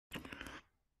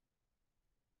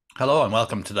Hello and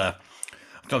welcome to the.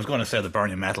 I was going to say the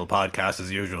Burning Metal podcast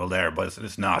as usual there, but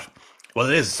it's not. Well,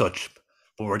 it is such,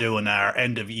 but we're doing our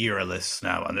end of year lists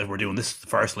now, and we're doing this. The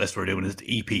first list we're doing is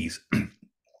the EPs,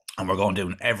 and we're going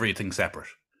doing everything separate.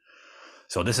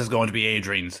 So this is going to be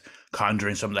Adrian's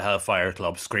Conjuring some of the Hellfire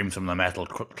Club, Screams from the Metal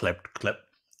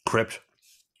Crypt.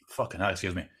 Fucking hell,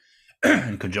 excuse me.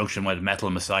 In conjunction with Metal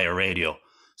Messiah Radio.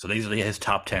 So these are his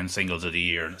top 10 singles of the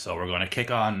year. So we're going to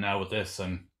kick on now with this,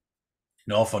 and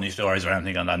no funny stories or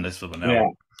anything on this one now. Yeah.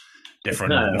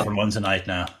 Different ones tonight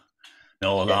now.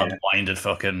 No long-winded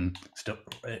fucking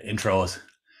intros.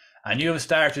 And you have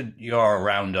started your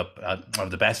roundup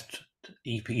of the best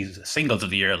EPs, singles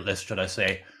of the year list, should I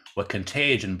say, with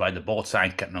Contagion by the Boat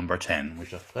Sank at number 10. We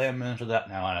shall play a minute of that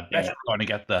now, and I bet you're going to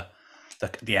get the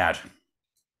ad.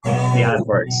 The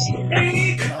adverts.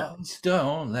 Because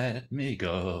don't let me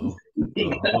go.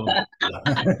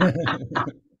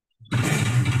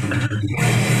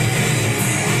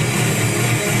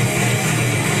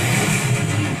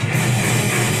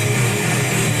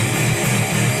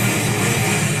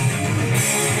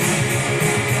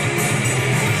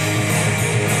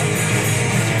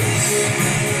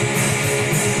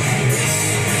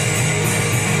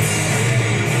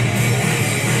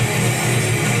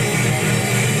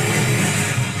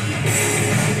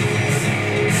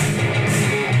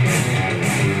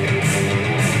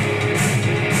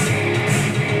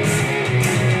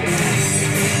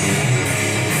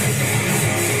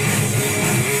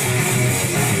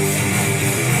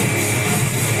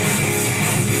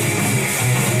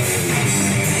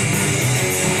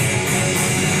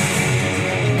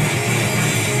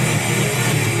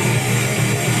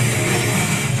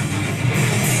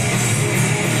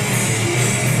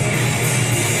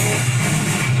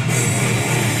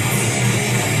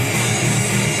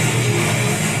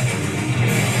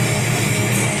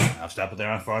 Stop it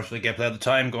there, unfortunately. Get play at the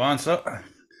time. Go on, so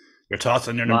your thoughts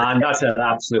on your number. Man, that's an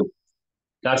absolute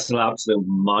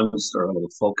monster of a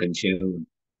fucking tune,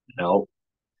 you know.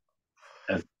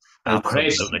 And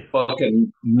Chris,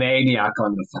 fucking maniac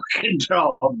on the fucking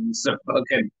drums,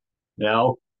 fucking, you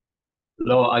know.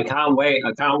 Look, I can't wait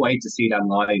to see them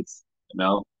live, you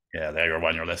know. Yeah, they're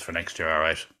on your list for next year, all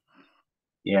right.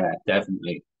 Yeah,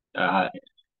 definitely. You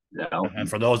know. And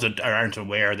for those that aren't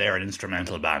aware, they're an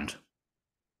instrumental band.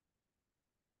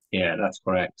 Yeah, that's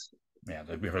correct. Yeah,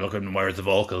 if you're looking where's the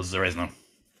vocals, there is none.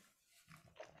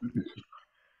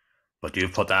 But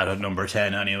you've put that at number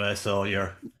 10 anyway, so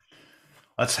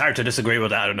it's hard to disagree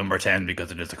with that at number 10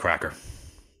 because it is a cracker.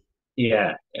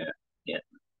 Yeah.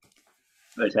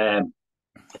 But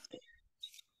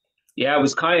yeah, I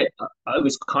was kind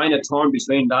of torn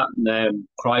between that and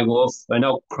Cry Wolf. I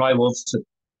know Cry Wolf's a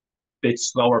bit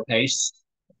slower paced.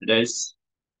 It is.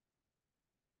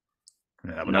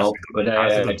 Yeah, but I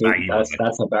think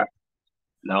that's about.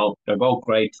 No, they're both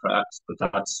great tracks, but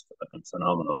that's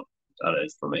phenomenal. That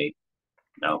is for me.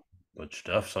 No. Good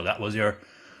stuff. So that was your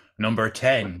number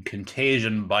 10,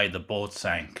 Contagion by the Boat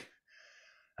Sank.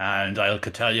 And I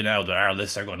could tell you now that our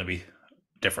lists are going to be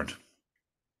different.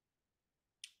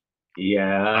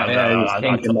 Yeah,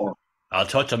 I'll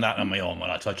touch on that on my own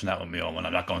one. I'm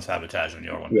not going to sabotage on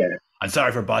your one. Yeah. I'm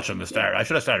sorry for botching the start. I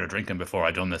should have started drinking before I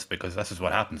done this because this is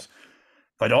what happens.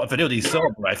 If I do these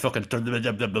sober, I fucking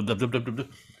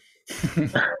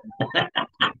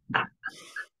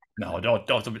no,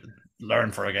 don't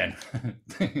learn for again.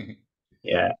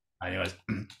 Yeah. Anyways,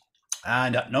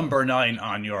 and at number 9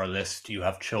 on your list, you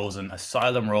have chosen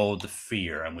Asylum Road to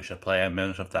Fear, and we shall play a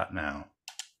minute of that now.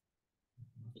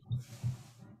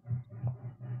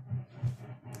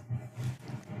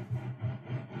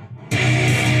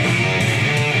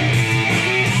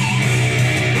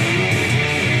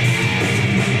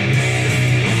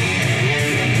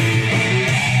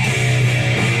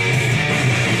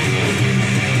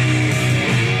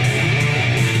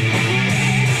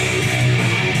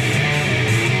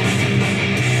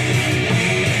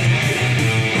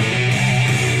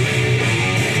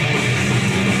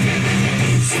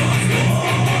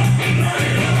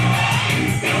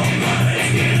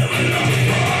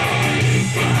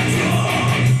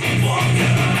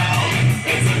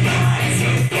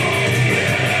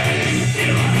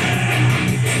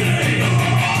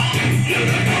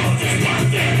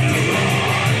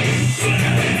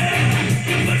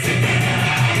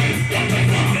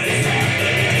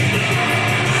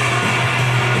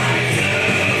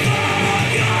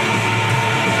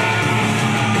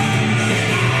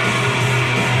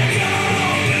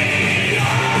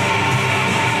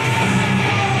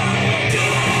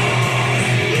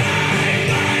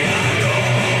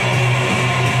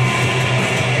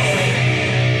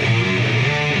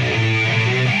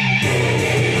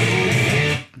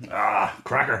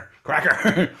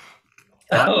 cracker.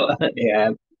 What? Oh,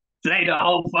 yeah. Play the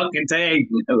whole fucking thing.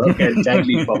 Fucking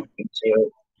deadly fucking chill.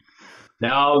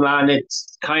 No, man,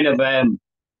 it's kind of a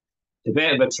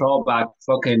bit of a throwback,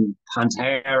 fucking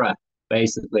Pantera,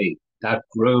 basically. That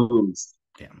groove.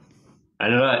 Yeah.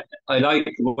 And I like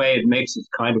the way it makes it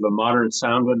kind of a modern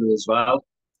sound with it as well.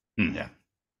 Yeah.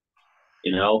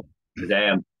 You know, but,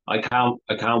 I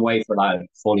can't wait for that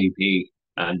full EP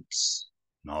and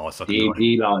No, it's looking the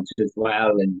good. EP launch as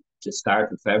well in the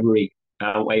start of February.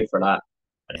 Can't wait for that.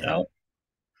 You Yeah. know.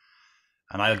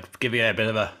 And I'll give you a bit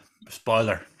of a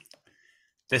spoiler.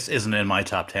 This isn't in my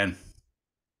top 10.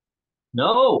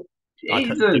 No, Do you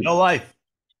know Jesus. why?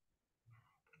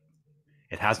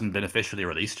 It hasn't been officially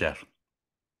released yet. It's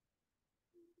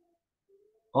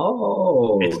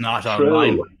Oh, not true.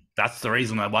 online. That's the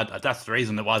reason that's the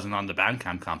reason it wasn't on the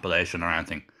Bandcamp compilation or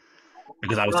anything.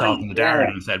 Because I was Right. talking to Darren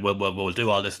Yeah. and said, we'll do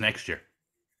all this next year.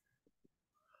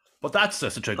 But that's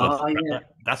such a good Oh, yeah.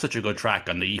 that's such a good track,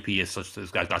 and the EP is such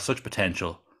it's got such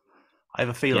potential. I have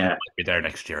a feeling it Yeah. might be there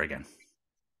next year again.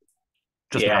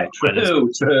 Just now, Yeah. I listen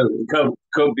True. True.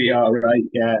 Could be all right.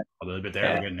 Yeah. a little bit there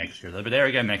Yeah. again next year. They'll be there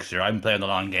again next year. I'm playing the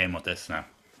long game with this now.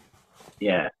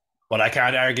 Yeah. But I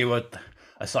can't argue with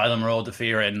Asylum Road to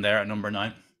Fear in there at number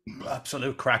 9.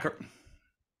 Absolute cracker.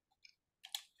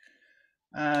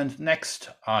 And next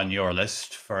on your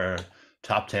list for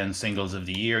top 10 singles of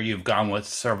the year, you've gone with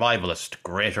Survivalist,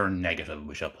 Greater Negative.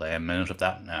 We shall play a minute of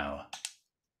that now.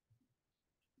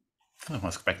 I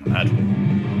wasn't expecting that.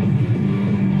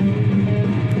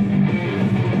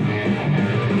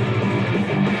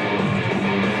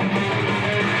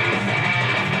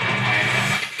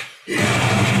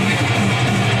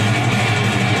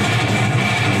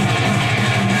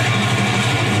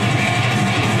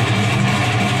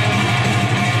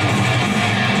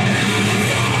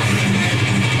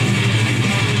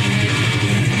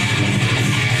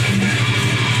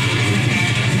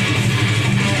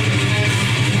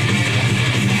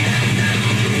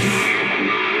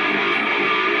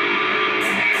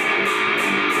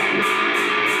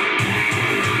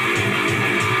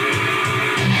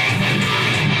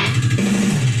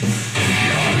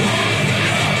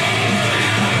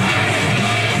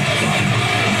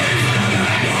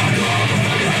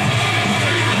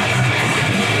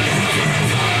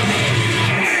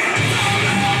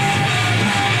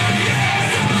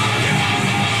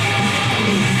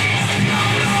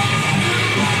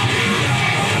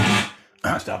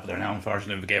 Stop it there now.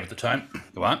 Unfortunately, we gave it the time.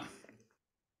 Go on.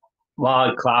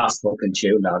 World class fucking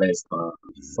tune that is, man.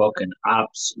 Fucking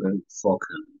absolute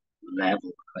fucking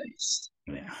level place.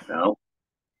 Yeah. You know?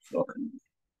 Fucking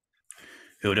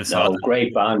Who would have thought? no,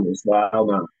 great band as well,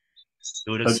 man.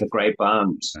 Who would have? Such a great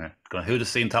band. Who'd have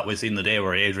thought we'd seen the day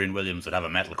where Adrian Williams would have a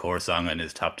metalcore song in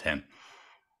his top 10?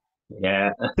 Yeah,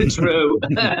 true.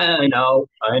 I know.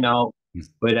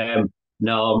 But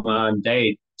no man,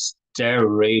 they're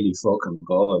really fucking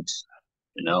good.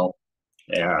 You know,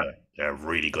 they are, They're a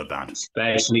really good band.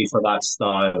 especially for that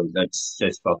style. That's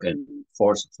just fucking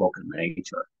force of fucking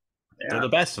nature. They're Yeah, the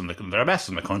best they're best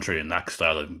in the country in that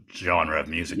style of genre of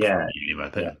music. yeah, In my yeah,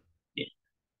 opinion.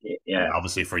 yeah, And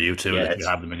obviously for you too, yeah, that you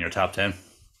have them in your top 10.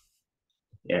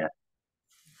 yeah.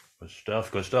 Good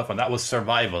stuff, good stuff. And that was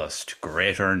Survivalist,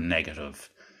 Greater Negative.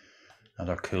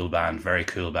 Another cool band, very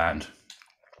cool band.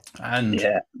 And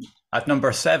Yeah. at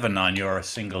number 7 on your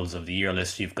singles of the year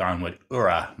list, you've gone with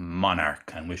Ura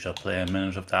Monarch, and we shall play a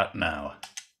minute of that now.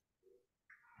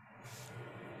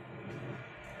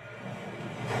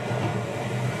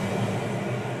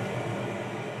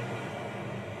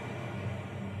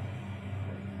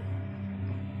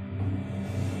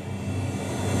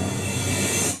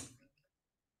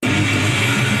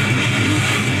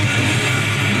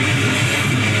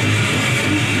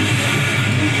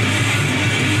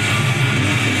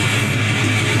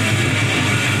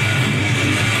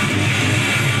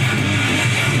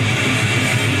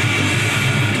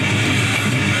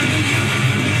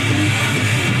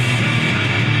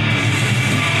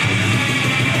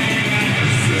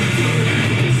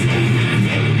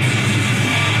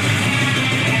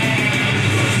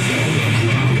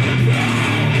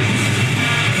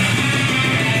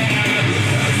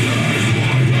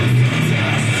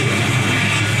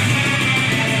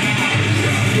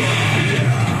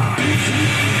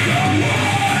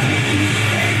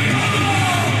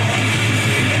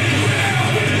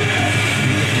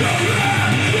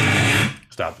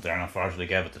 Stop it there, and unfortunately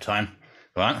gave it the time.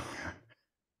 Go on.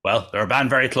 Well, they're a band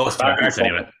very close to your heart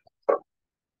anyway.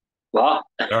 What?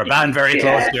 They're a band very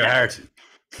close to your heart.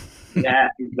 Yeah,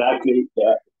 exactly.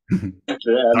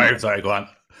 Yeah. Sorry, go on.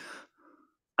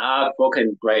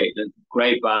 Fucking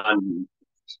great band.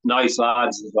 nice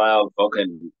lads as well.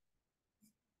 Fucking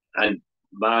and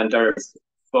man, they're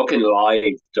fucking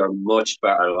live. They're much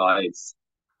better live.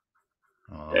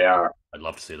 Oh, They are. I'd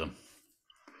love to see them.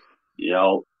 You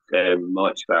know, they're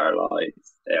much better live.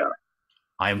 They are.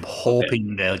 I'm Fucking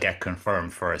hoping they'll get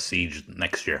confirmed for a siege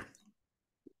next year.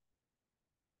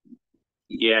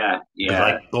 yeah, Because yeah.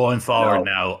 like going forward No,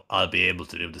 now, I'll be able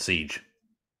to do the siege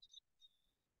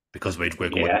because we're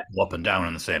going yeah. up and down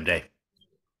on the same day.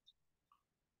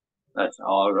 That's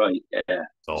all right. Yeah,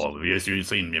 So you've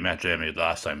seen you met Jamie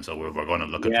last time, so we're going to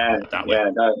look at yeah, it that way.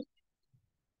 yeah.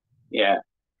 Yeah.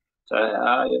 So,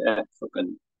 yeah.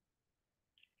 Fucking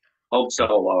hope so.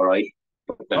 All right.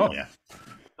 Fucking, Oh yeah.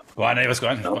 Go on, anyways, go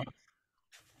on. Go no.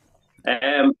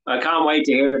 on. I can't wait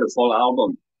to hear the full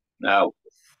album. No,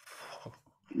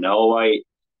 no way.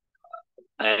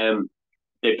 Um,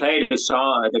 they played a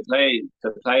song. They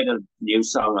played a new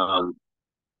song on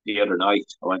the other night.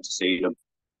 I went to see them,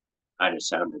 and it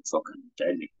sounded fucking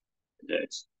deadly.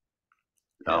 It's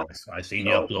Yeah, no, I seen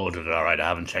you so uploaded it. All right, I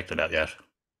haven't checked it out yet.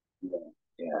 yeah,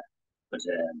 yeah. But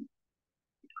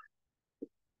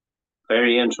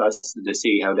very interested to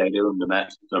see how they do in the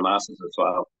masses as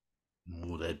well.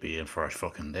 Oh, they'd be in for it.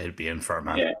 Fucking, they'd be in for it,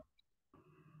 man. Yeah,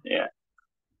 yeah.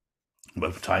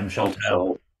 But time shall Hope tell.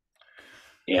 so.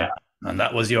 Yeah. Yeah. And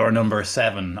that was your number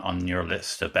 7 on your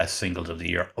list of best singles of the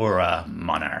year, Ura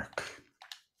Monarch.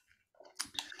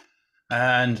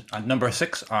 And at number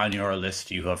 6 on your list,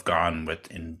 you have gone with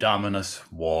Indominus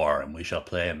War, and we shall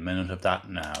play a minute of that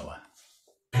now.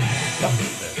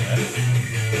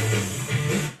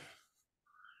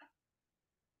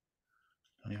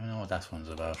 Don't even know what that one's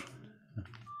about.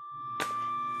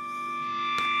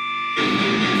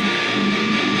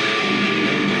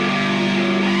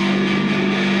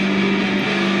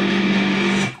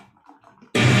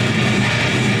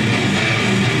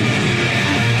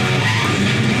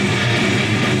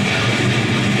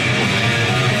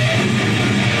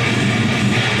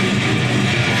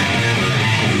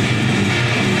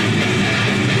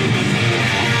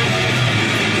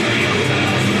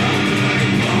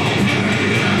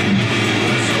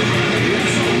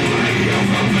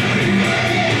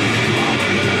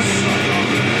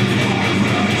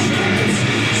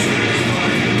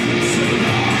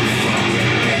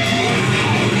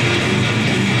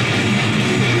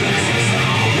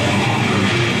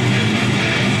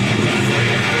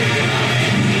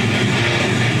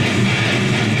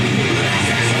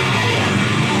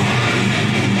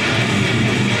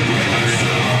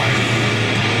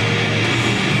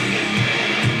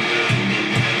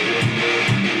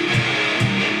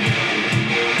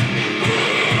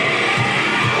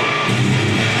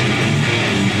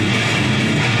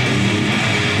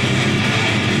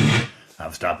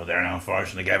 I'll stop it there now.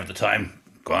 Unfortunately, gave it the time.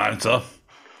 Go on, so.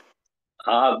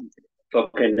 Um,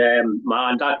 fucking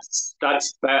man, that's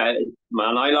bad,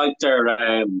 man. I like their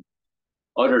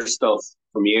other stuff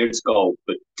from years ago,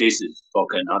 but this is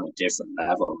fucking on a different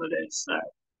level. It is now.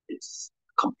 It's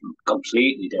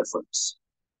completely different.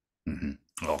 Mm-hmm.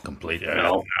 Oh, complete.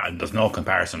 No, There's no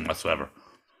comparison whatsoever.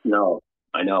 no,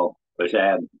 I know, but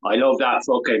I love that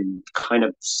fucking kind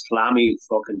of slammy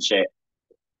fucking shit.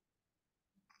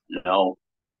 No,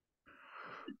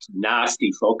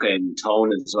 nasty fucking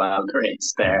tone as well. There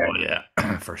is there. Oh yeah,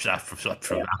 for Yeah,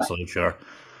 absolutely sure.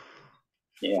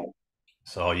 yeah.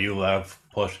 So you have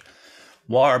put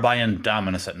War by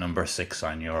Indominus at number 6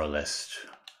 on your list,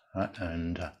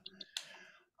 and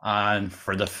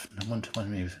for the this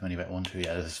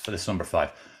is for this number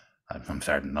 5. I'm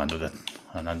starting under the,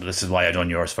 and this is why I done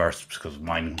yours first because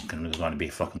mine is going to be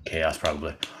fucking chaos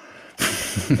probably.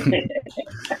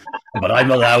 But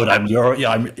I'm allowed.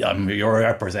 You're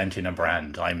representing a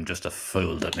brand. I'm just a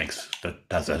fool that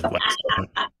has a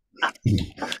website.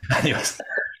 Anyways,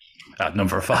 at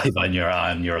number 5 on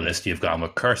your list, you've gone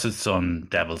with Cursed Sun,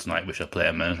 Devil's Night. We shall play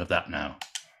a minute of that now.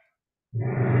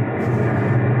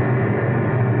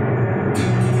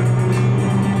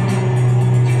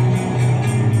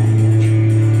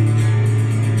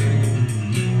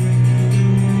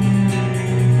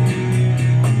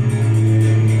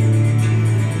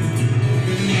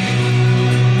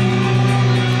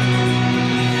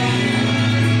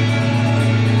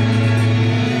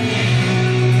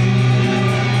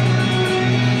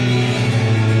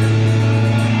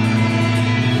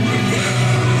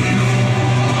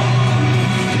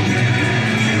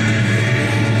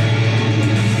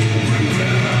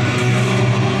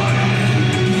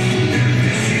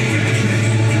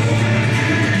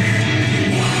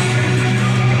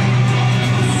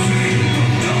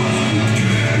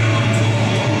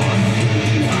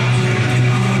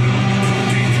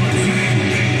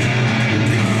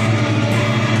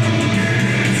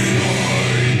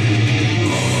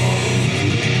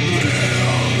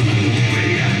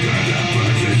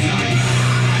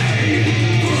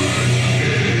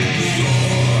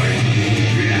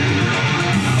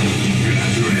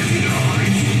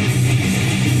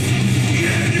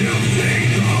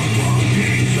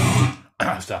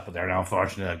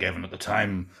 unfortunately, I gave him at the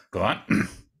time. Go on.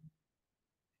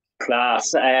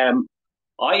 Class. I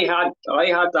had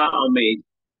that on my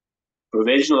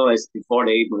provisional list before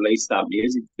they even released that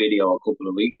music video a couple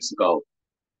of weeks ago.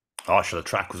 Oh, sure, the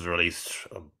track was released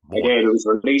It more. did. It was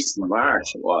released in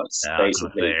March. It was Yeah, I'm gonna say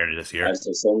basically early this year. as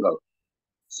a single.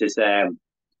 It's just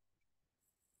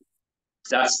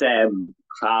that's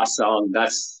class song.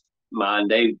 That's man.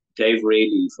 They've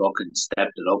really fucking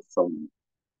stepped it up from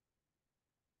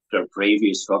their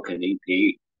previous fucking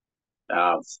EP.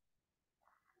 Uh,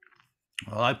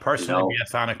 Well, I you personally be know, a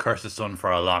fan of Curse the Sun for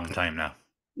a long time now.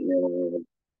 yeah,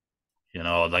 You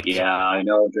know, like yeah. I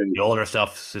know the older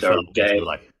stuff is they're, what I they feel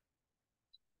like.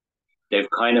 they've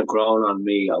kind of grown on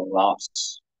me a lot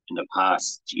in the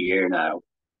past year now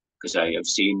because I have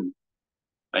seen them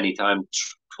anytime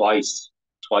twice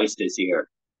this year,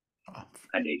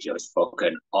 and they just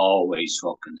fucking always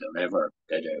fucking deliver.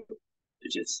 They do.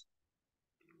 It's just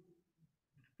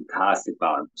fantastic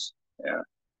bands. Yeah.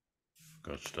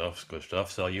 Good stuff, good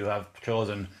stuff. So you have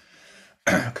chosen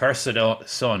Cursed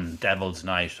Sun, Devil's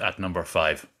Night at number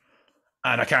 5.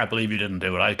 And I can't believe you didn't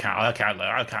do it. I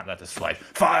can't let this slide.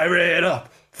 Fire it up!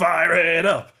 Fire it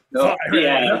up! No, Fire it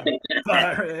yeah, up!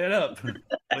 Fire it up!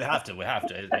 We have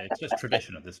to. It's just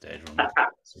tradition at this stage.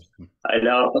 I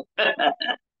know.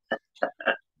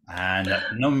 And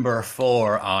at number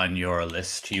 4 on your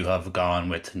list, you have gone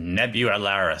with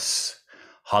Nebularis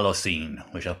Holocene.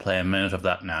 We shall play a minute of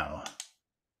that now.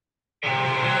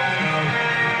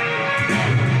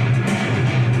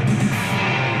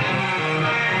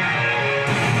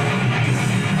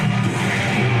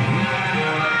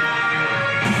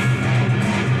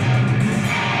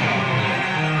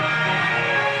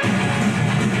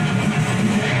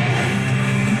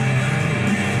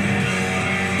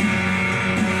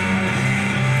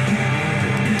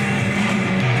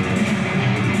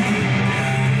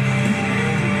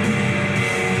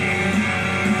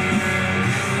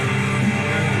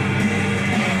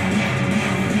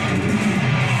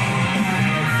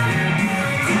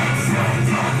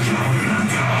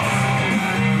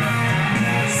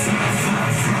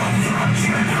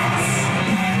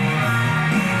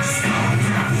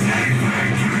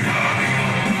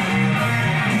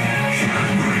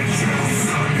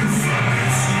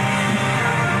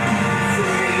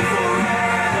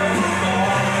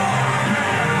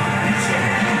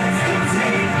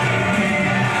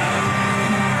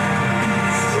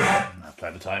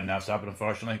 Play the time now, stop it,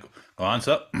 unfortunately. Go on,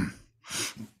 sir.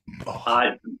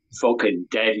 I fucking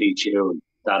deadly tune.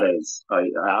 That is. I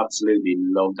absolutely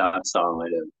love that song. I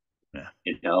do. Yeah.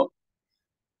 You know,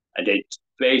 and it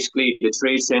basically the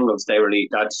three singles they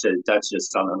released. That's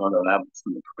just on another level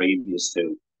from the previous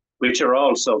two, which are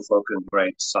also fucking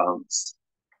great songs.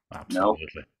 You know,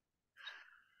 Absolutely.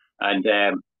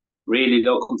 and really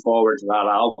looking forward to that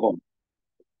album.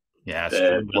 Yeah, it's The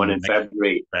coming one in next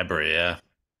February. February, yeah.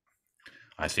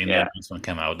 I've seen the Yeah, announcement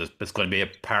come out. It's going to be a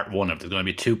part one of. There's going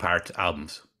to be 2-part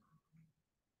albums.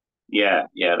 yeah,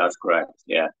 that's correct.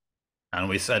 Yeah, And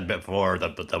we said before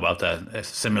about the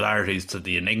similarities to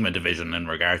the Enigma division in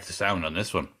regards to sound on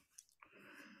this one.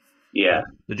 yeah.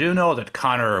 Did you know that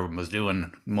Connor was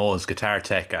doing Mo's guitar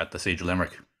tech at the Siege of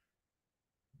Limerick?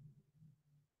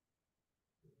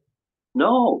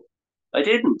 No, I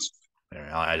didn't.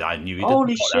 I knew you didn't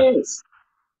Holy know that. shit!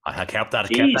 I kept that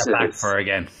back Jesus. for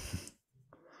again.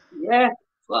 Yeah,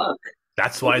 fuck.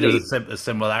 That's why Lovely. there's a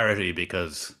similarity,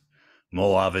 because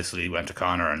Mo obviously went to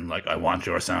Connor and like, I want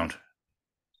your sound.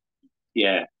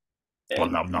 Yeah, Well,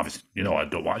 yeah. no, obviously, I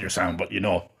don't want your sound, but I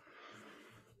know.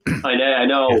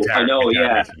 guitar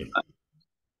Yeah, basically,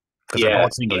 because they're yeah,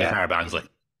 both single yeah, guitar bands. Like,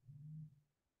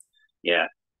 yeah.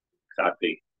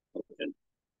 Exactly.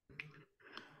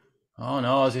 oh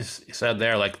no, as you said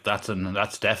there, like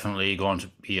that's definitely going to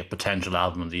be a potential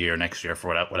album of the year next year for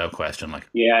without question. Like,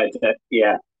 Yeah,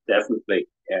 yeah, definitely.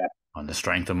 Yeah, on the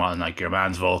strength of like your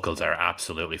man's vocals are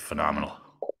absolutely phenomenal.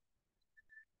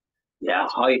 yeah.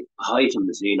 Hytham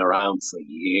has been around for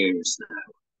years now.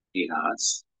 He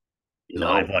has, you So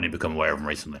I've know. only become aware of him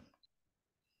recently.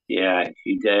 Yeah,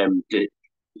 he did.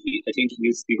 I think he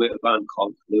used to be with a band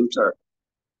called Luther,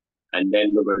 and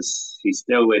then he's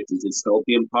still with the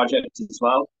Dystopian project as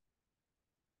well.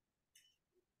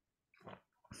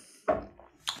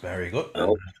 Very good.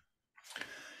 No,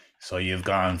 So you've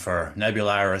gone for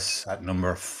Nebularis at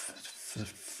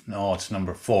no, it's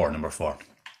number 4. Number 4.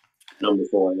 number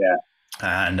four. Yeah,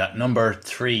 And at number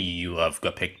 3, you have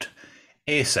got picked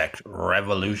Asect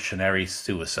Revolutionary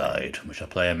Suicide. We shall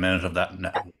play a minute of that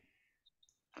now.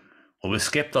 Well, we'll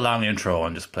skip the long intro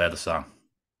and just play the song.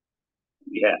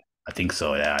 yeah. I think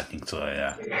so, yeah. I think so,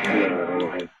 yeah.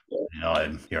 Yeah,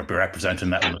 You're representing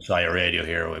Metal Messiah Radio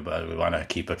here. We want to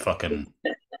keep it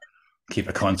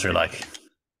country like.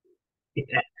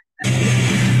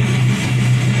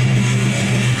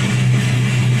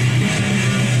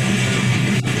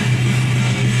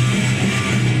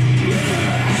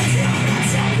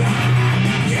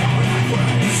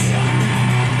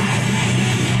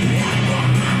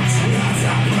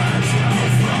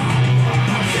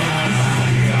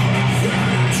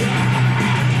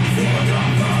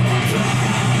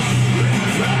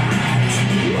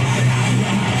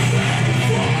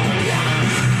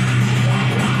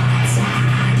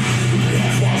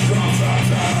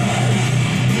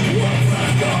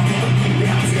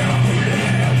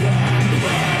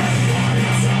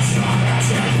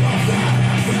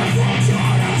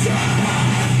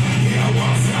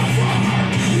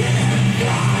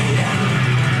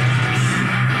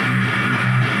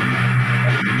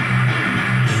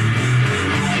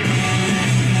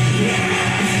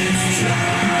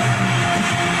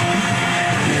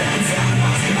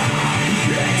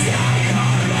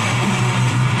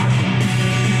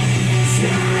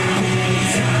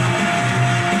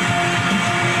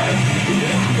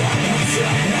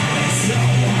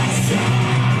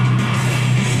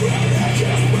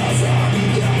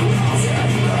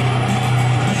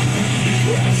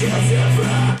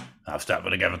 I've stopped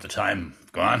what I gave at the time.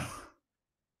 Go on.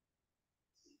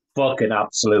 Fucking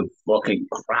absolute fucking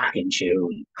cracking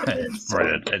tune. It's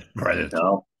brilliant. It's brilliant.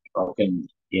 No, fucking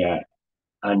yeah,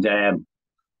 and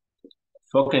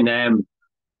fucking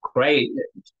great.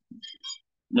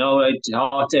 No, I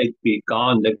thought they'd be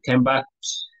gone. They came back.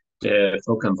 The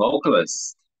fucking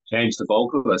vocalist changed the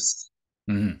vocalist,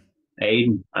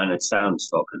 Aiden, and it sounds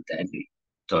fucking deadly.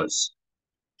 It does.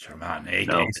 Sure, man.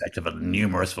 Aid's acted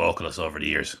numerous vocalists over the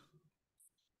years.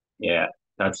 Yeah,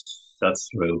 that's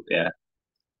true. Yeah.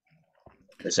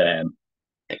 I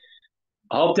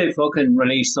hope they fucking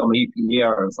release some EP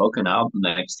or a fucking album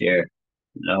next year.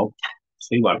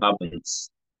 See what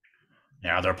happens.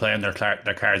 Yeah, they're playing their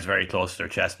cards very close to their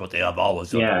chest, but they have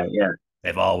always done. Yeah.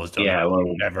 They've always done. Yeah, well,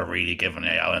 never really given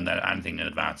out anything in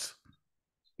advance.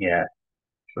 Yeah,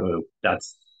 true.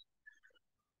 That's.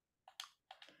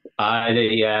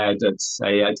 That's.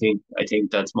 I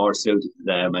think that's more suited to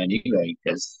them anyway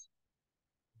because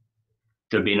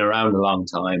they've been around a long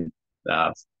time.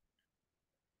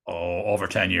 Over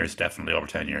 10 years, definitely over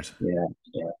 10 years. Yeah.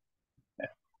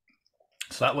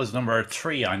 So that was number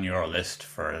 3 on your list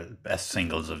for best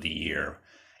singles of the year.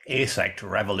 Asect,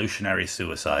 Revolutionary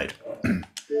Suicide. I'm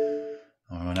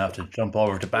going to have to jump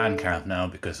over to Bandcamp now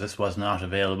because this was not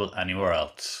available anywhere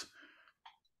else.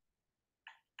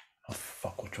 Oh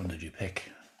fuck, which one did you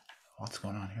pick? What's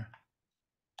going on here?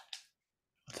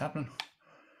 What's happening?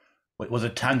 Wait, was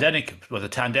it Tandemic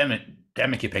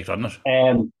you picked, wasn't it?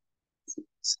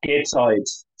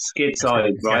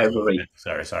 Schizoid Rivalry.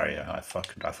 Sorry, I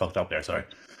fucked up there, sorry.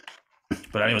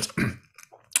 But anyways,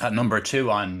 at number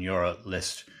 2 on your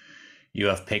list, you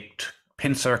have picked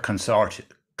Pincer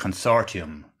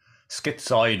Consortium,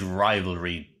 Schizoid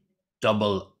Rivalry,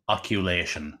 Double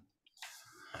Occulation.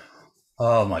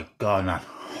 Oh my god, man.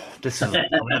 This is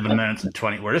 11 minutes and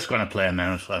 20. We're just going to play a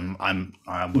minute.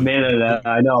 Minute,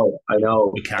 I know.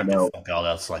 We can't do fuck all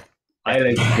else. Like, I'll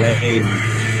explain.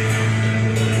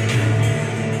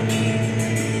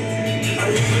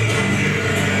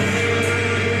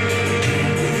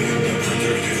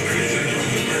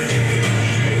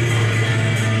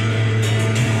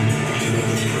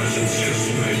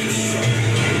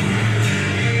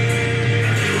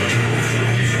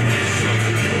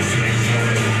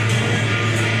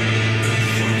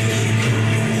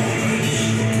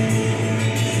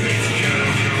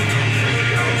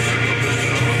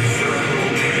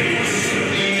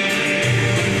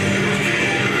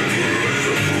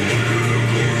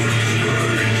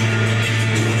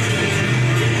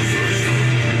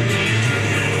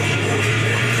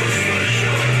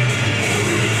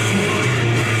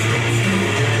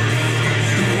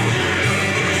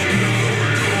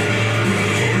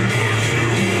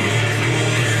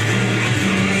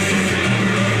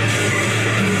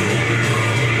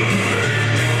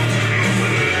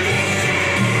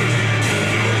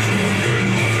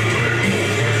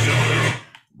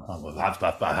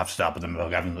 I have to stop with them if I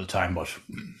have the time, but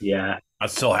yeah,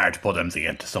 it's so hard to put them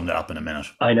together to sum that up in a minute.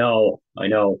 I know.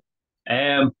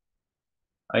 I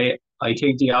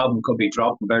think the album could be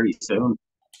dropping very soon.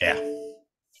 Yeah,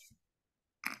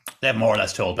 they've more or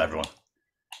less told everyone.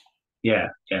 Yeah.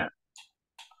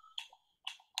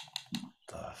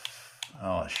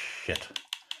 Oh shit!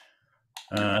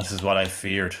 This is what I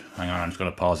feared. Hang on, I'm just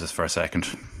going to pause this for a second.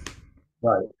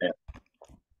 Right. Yeah.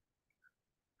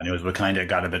 Anyways, we kind of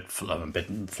got a bit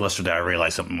flustered there. I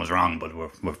realized something was wrong, but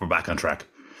we're back on track.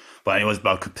 But anyways,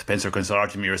 about Pincer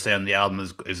Consortium, you were saying the album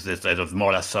is this that is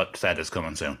more or less said is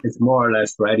coming soon. It's more or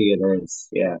less ready. It is.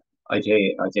 Yeah. I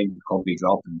think it could be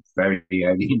dropping very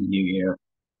early in the new year.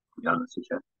 To be honest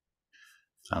with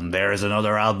And there is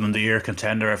another album of the year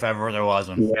contender if ever there was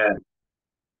one. you. Yeah.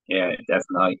 Yeah.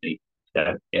 Definitely.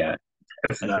 Yeah.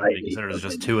 It should be Definitely. considered as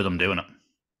just two of them doing it.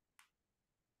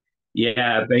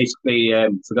 Yeah. Basically,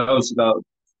 for those who don't,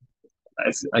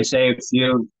 I say a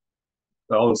few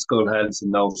old school heads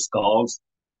and no skulls.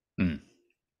 Hmm.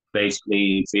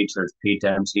 Basically features Pete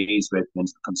MCs with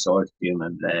Vince Consortium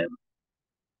and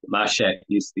Mashek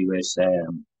used to be with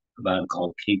a band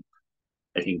called Keep.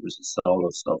 I think it was the solo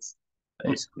stuff,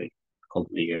 basically, a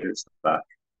couple of years back.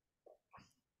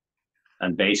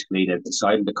 And basically they've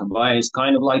decided to combine. It's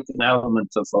kind of like an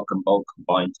element of fucking both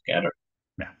combined together.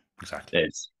 Yeah, exactly.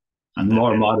 It's And they've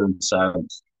more modern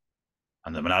sounds.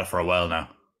 been out for a while now.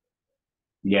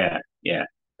 Yeah, yeah,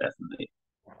 definitely.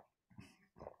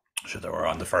 Sure, they were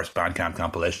on the first Bandcamp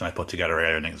compilation I put together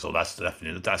earlier, so that's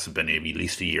been maybe at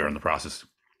least a year in the process,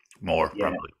 more Yeah,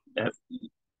 probably.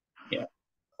 definitely. Yeah,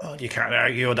 Well, you can't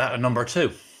argue with that at number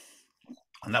two,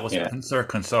 and that was yeah, Pincer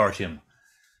Consortium.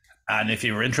 And if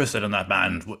you were interested in that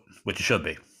band, which you should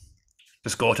be,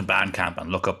 just go to Bandcamp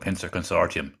and look up Pincer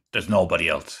Consortium. There's nobody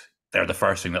else. They're the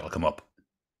first thing that'll come up.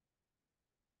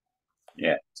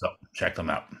 yeah, So check them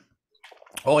out.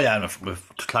 Oh yeah, and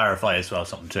to clarify as well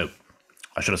something too.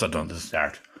 I should have said that at the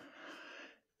start.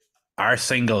 Our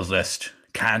singles list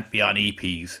can't be on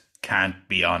EPs, can't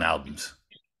be on albums.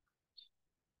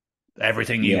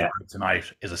 Everything you've yeah. heard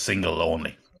tonight is a single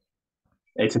only.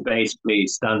 It's a basically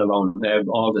standalone.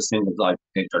 All the singles I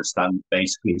picked are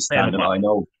basically Same as standalone. mine. I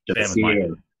know that Same this as mine.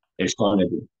 year there's going to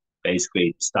be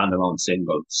basically standalone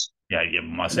singles Yeah, you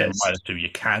must say mine list. too. You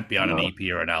can't be You on an know,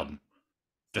 EP or an album.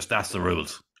 Just that's the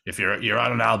rules. If you're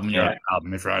on an album, you're on yeah. an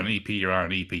album. If you're on an EP, you're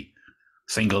on an EP.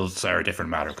 Singles are a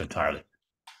different matter entirely.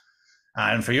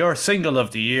 And for your single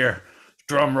of the year,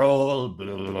 drum roll,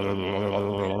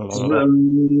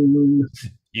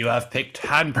 you have picked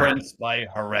Handprints by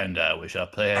Horrenda. We shall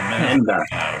play a minute And that.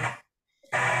 now.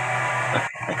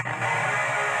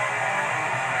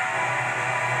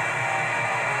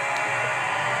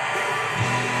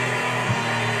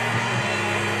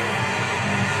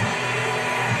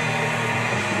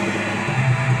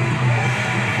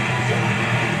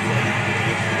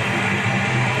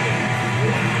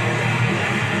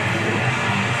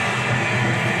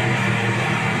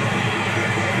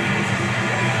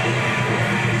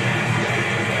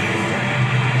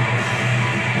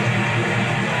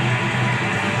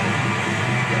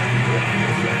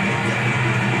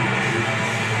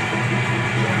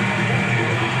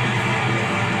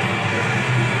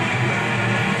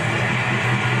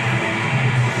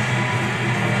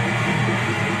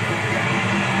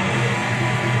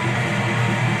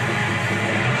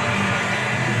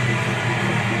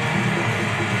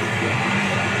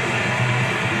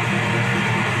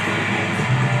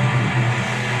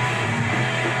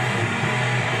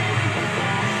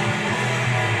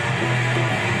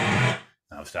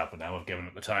 Now stop it now. We've given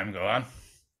it the time. Go on.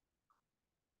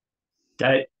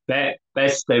 That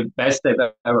best they've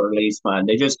ever released, man.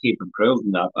 They just keep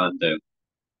improving that band, dude.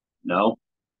 No,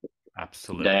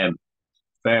 Absolutely. damn,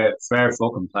 fair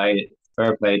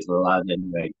play to the lad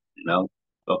anyway.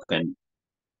 Fucking,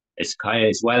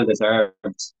 it's well deserved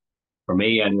for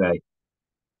me anyway.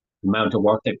 The amount of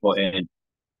work they put in.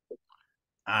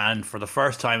 And for the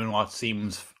first time in what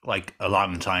seems like a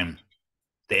long time,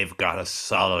 they've got a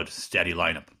solid, steady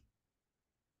lineup.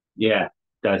 Yeah,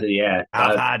 They have yeah,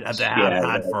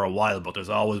 had for a while, but there's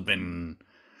always been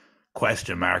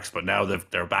question marks. But now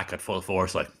they're back at full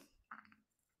force. Like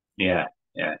yeah,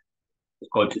 yeah. It's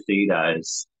good to see that.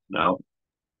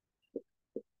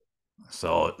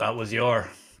 so, that was your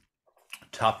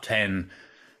top 10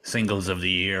 singles of the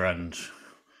year, and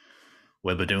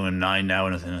we'll be doing 9 now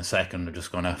in a second. We're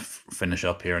just going to finish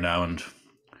up here now,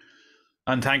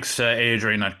 and thanks to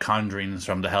Adrian at Conjurings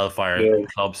from the Hellfire Yeah,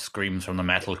 Club, Screams from the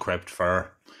Metal Crypt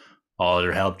for all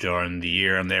their help during the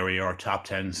year. And they were your top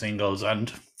 10 singles.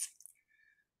 And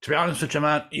to be honest with you,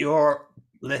 man, your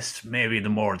list may be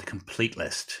the complete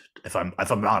list, if I'm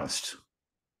honest,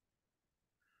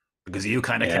 because you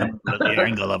kind of yeah. came at the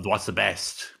angle of what's the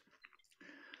best.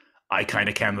 I kind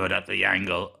of came at the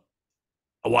angle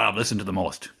of what I've listened to the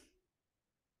most.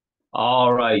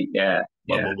 All right, yeah,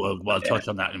 But yeah, we'll yeah, touch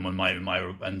on that in my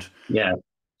and yeah,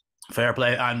 fair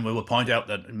play. And we will point out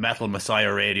that Metal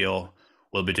Messiah Radio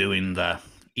will be doing the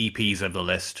EPs of the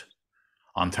list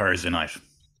on Thursday night.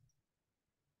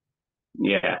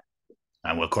 yeah.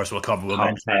 And we'll, of course, we'll top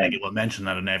mention that again. 10. We'll mention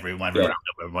that in every Yeah,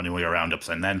 roundup, one of your roundups,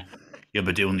 and then you'll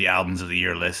be doing the albums of the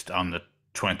year list on the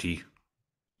 20,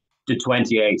 the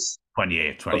 28th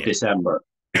 28th, of 28th. December.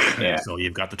 Yeah, Yeah, so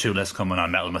you've got the two lists coming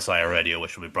on Metal Messiah Radio,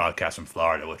 which will be broadcast from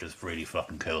Florida, which is really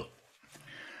fucking cool.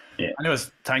 yeah.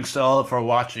 Anyways, thanks to all for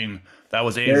watching. That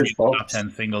was Cheers, Adrian's top folks.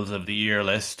 10 singles of the year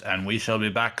list, and we shall be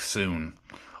back soon.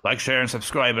 Like, share, and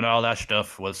subscribe, and all that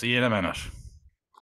stuff. We'll see you in a minute.